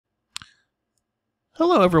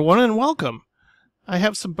Hello everyone and welcome. I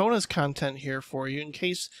have some bonus content here for you in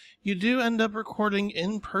case you do end up recording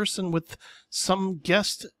in person with some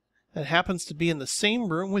guest that happens to be in the same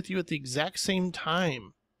room with you at the exact same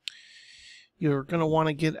time. You're going to want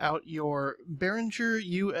to get out your Behringer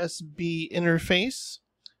USB interface.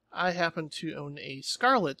 I happen to own a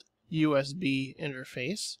Scarlett USB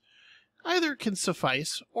interface. Either can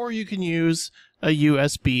suffice, or you can use a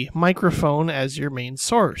USB microphone as your main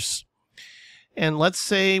source. And let's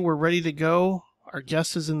say we're ready to go. Our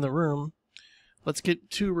guest is in the room. Let's get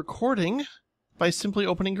to recording by simply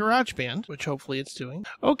opening GarageBand, which hopefully it's doing.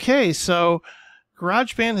 Okay, so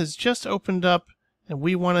GarageBand has just opened up and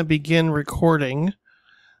we want to begin recording.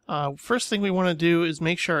 First thing we want to do is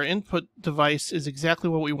make sure our input device is exactly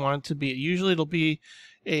what we want it to be. Usually it'll be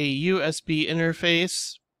a USB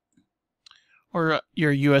interface or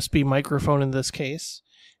your USB microphone in this case.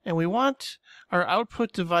 And we want our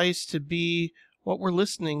output device to be what we're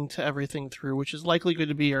listening to everything through, which is likely going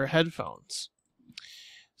to be our headphones.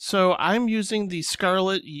 So I'm using the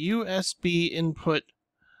Scarlett USB input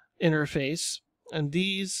interface, and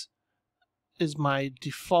these is my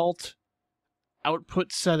default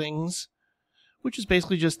output settings, which is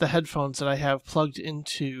basically just the headphones that I have plugged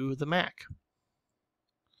into the Mac.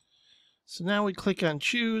 So now we click on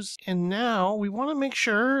choose, and now we want to make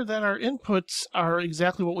sure that our inputs are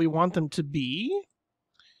exactly what we want them to be.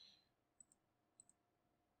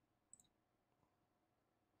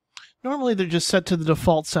 Normally they're just set to the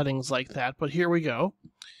default settings like that, but here we go.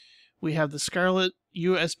 We have the Scarlett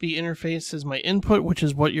USB interface as my input, which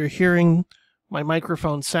is what you're hearing my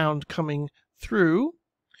microphone sound coming through,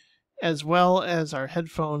 as well as our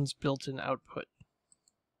headphones built-in output.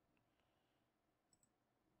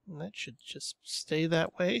 And that should just stay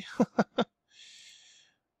that way.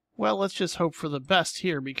 Well, let's just hope for the best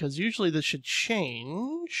here, because usually this should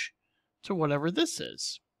change to whatever this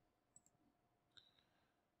is.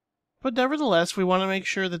 But nevertheless, we want to make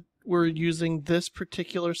sure that we're using this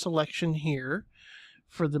particular selection here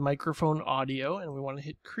for the microphone audio, and we want to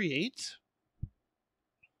hit create.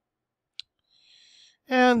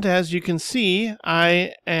 And as you can see,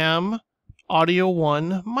 I am audio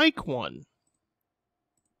 1, mic 1.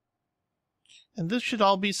 And this should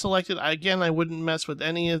all be selected. Again, I wouldn't mess with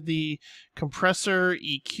any of the compressor,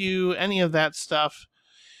 EQ, any of that stuff.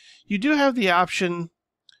 You do have the option.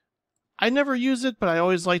 I never use it, but I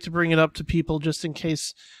always like to bring it up to people just in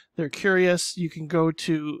case they're curious. You can go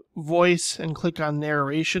to voice and click on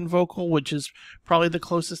narration vocal, which is probably the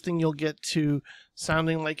closest thing you'll get to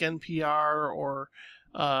sounding like NPR or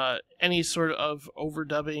any sort of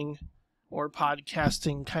overdubbing or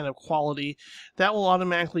podcasting kind of quality. That will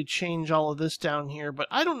automatically change all of this down here, but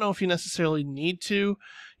I don't know if you necessarily need to.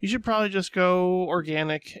 You should probably just go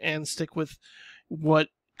organic and stick with what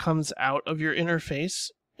comes out of your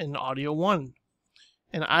interface in audio 1.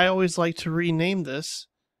 And I always like to rename this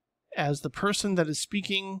as the person that is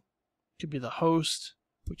speaking. Could be the host,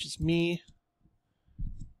 which is me.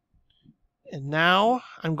 And now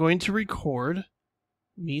I'm going to record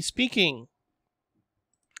me speaking.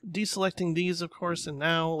 Deselecting these, of course, and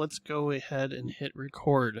now let's go ahead and hit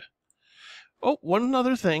record. Oh, one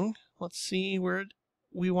other thing. Let's see where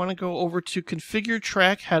we want to go over to configure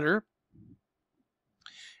track header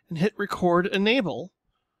and hit record enable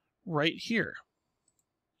right here,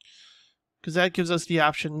 because that gives us the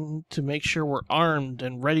option to make sure we're armed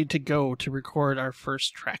and ready to go to record our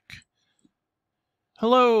first track.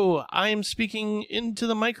 Hello, I am speaking into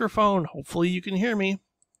the microphone. Hopefully you can hear me.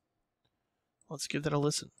 Let's give that a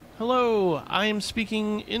listen. Hello, I am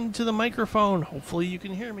speaking into the microphone. Hopefully you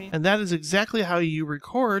can hear me. And that is exactly how you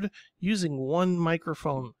record using one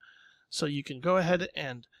microphone. So you can go ahead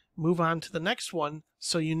and move on to the next one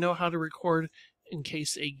so you know how to record in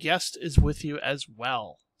case a guest is with you as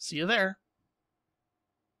well. See you there.